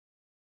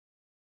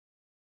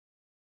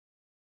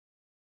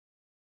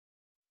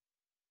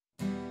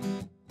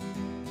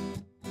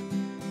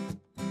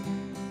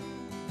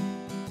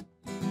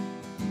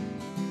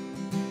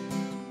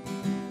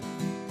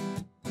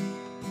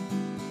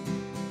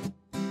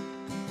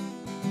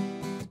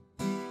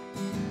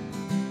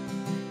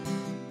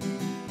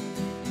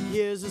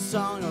Here's a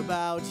song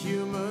about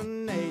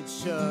human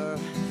nature.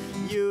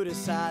 You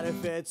decide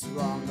if it's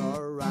wrong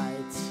or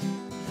right.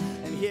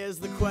 And here's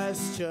the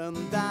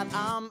question that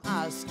I'm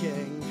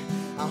asking.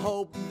 I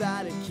hope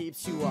that it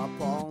keeps you up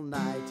all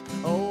night.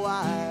 Oh,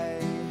 why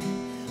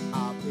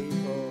are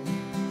people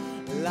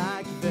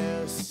like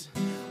this?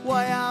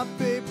 Why are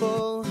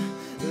people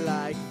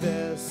like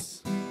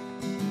this?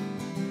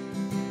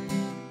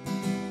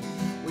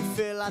 We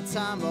fill our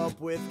time up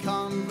with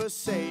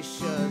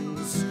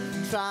conversations,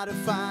 try to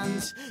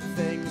find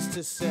things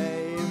to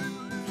say.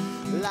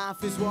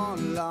 Life is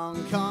one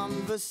long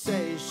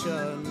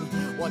conversation.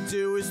 What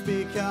do we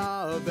speak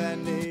of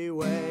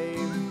anyway?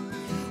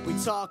 We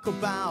talk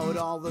about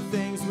all the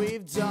things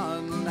we've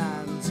done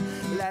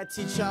and let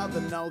each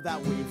other know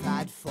that we've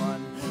had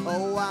fun.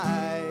 Oh,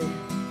 why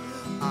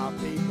are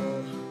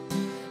people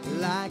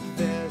like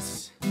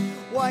this?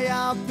 Why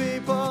are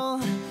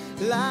people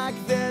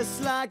like this,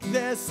 like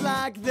this,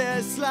 like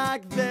this,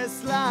 like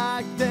this,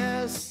 like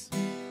this?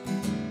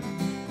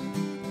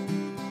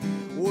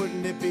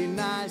 Wouldn't it be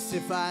nice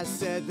if I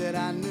said that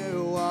I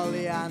knew all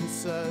the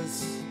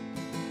answers?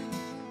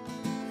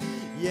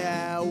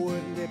 Yeah,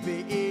 wouldn't it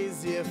be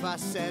easy if I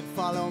said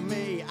follow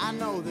me, I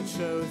know the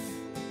truth?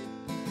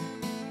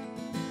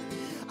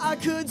 I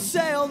could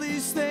say all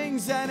these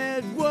things and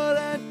it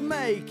wouldn't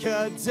make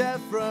a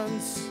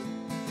difference.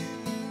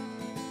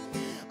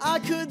 I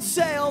could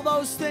say all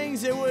those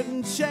things, it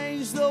wouldn't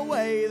change the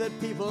way that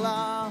people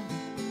are.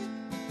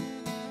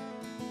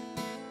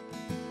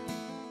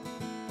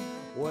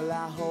 Well,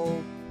 I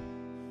hope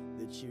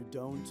that you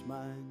don't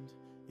mind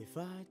if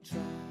I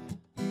try.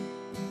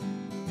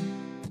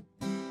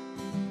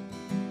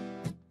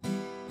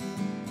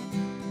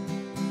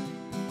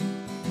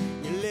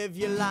 You live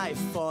your life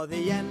for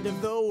the end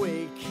of the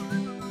week,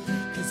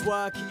 'cause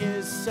work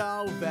is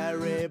so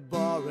very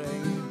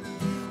boring.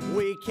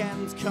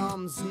 Weekend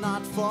comes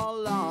not for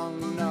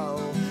long, no.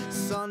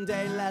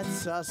 Sunday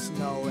lets us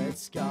know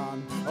it's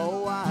gone.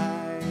 Oh,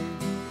 why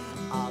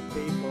are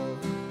people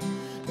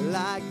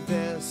like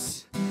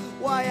this?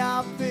 Why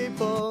are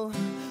people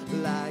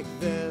like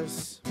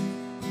this?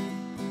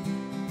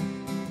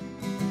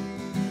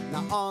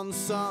 Now on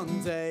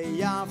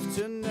Sunday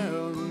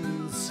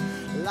afternoons,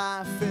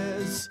 life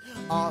is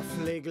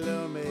awfully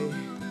gloomy.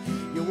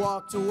 You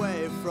walked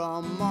away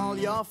from all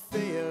your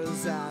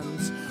fears and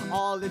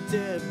all it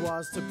did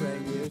was to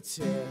bring you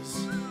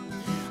tears.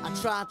 I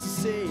try to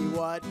see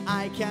what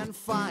I can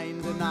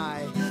find and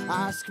I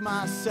ask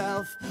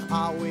myself,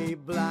 are we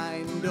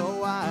blind?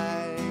 Oh,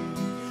 why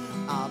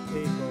are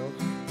people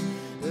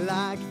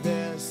like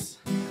this?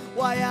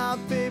 Why are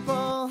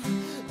people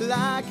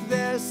like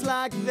this,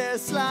 like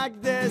this,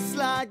 like this,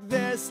 like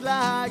this,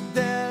 like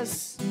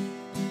this?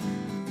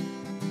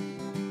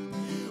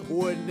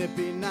 Wouldn't it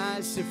be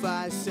nice if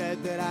I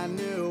said that I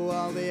knew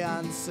all the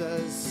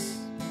answers?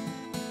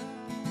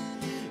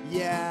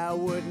 Yeah,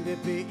 wouldn't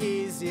it be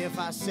easy if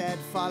I said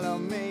follow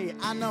me,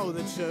 I know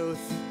the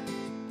truth?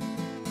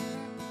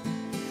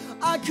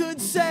 I could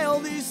say all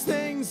these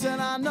things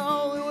and I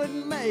know it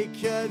wouldn't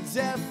make a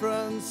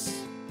difference.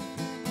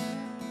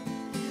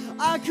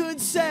 I could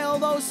say all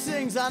those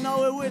things, I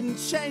know it wouldn't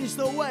change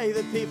the way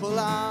that people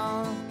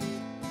are.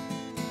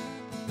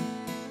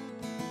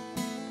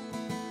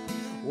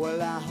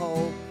 Well, I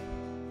hope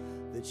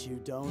that you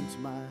don't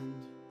mind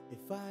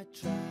if I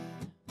try.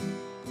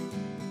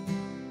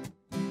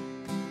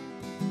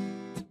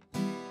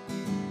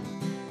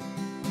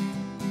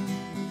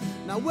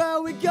 Now where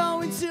are we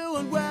going to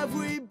and where have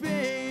we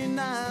been?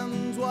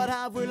 And what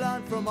have we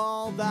learned from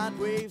all that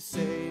we've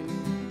seen?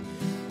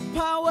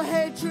 Power,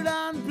 hatred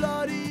and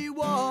bloody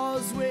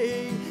wars.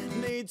 We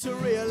need to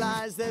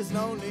realize there's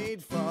no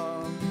need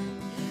for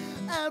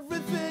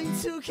everything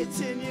to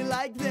continue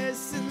like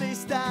this. At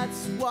least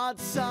that's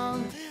what's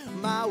on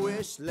my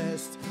wish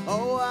list.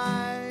 Oh,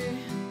 why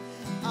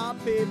are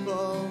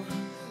people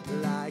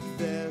like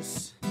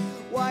this?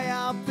 Why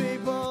are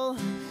people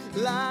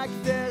like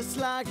this,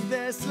 like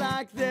this,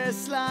 like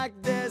this, like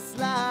this,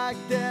 like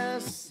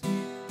this?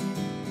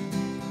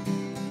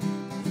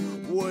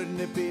 Wouldn't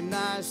it be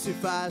nice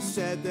if I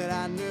said that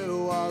I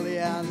knew all the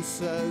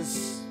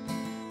answers?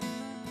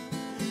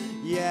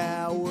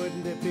 Yeah,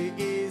 wouldn't it be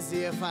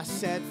easy if I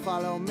said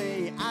follow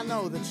me, I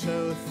know the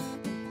truth?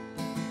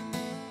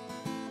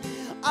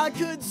 I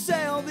could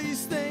say all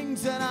these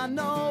things and I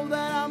know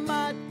that I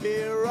might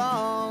be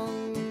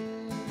wrong.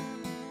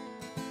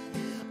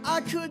 I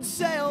could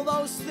say all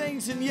those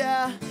things and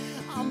yeah,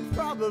 I'm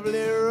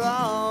probably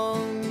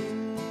wrong.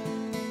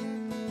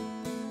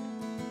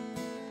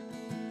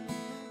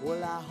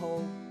 Well, I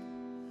hope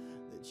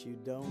that you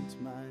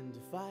don't mind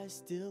if I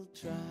still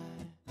try,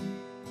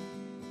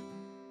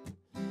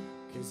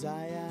 'cause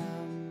I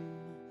am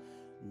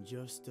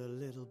just a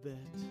little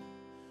bit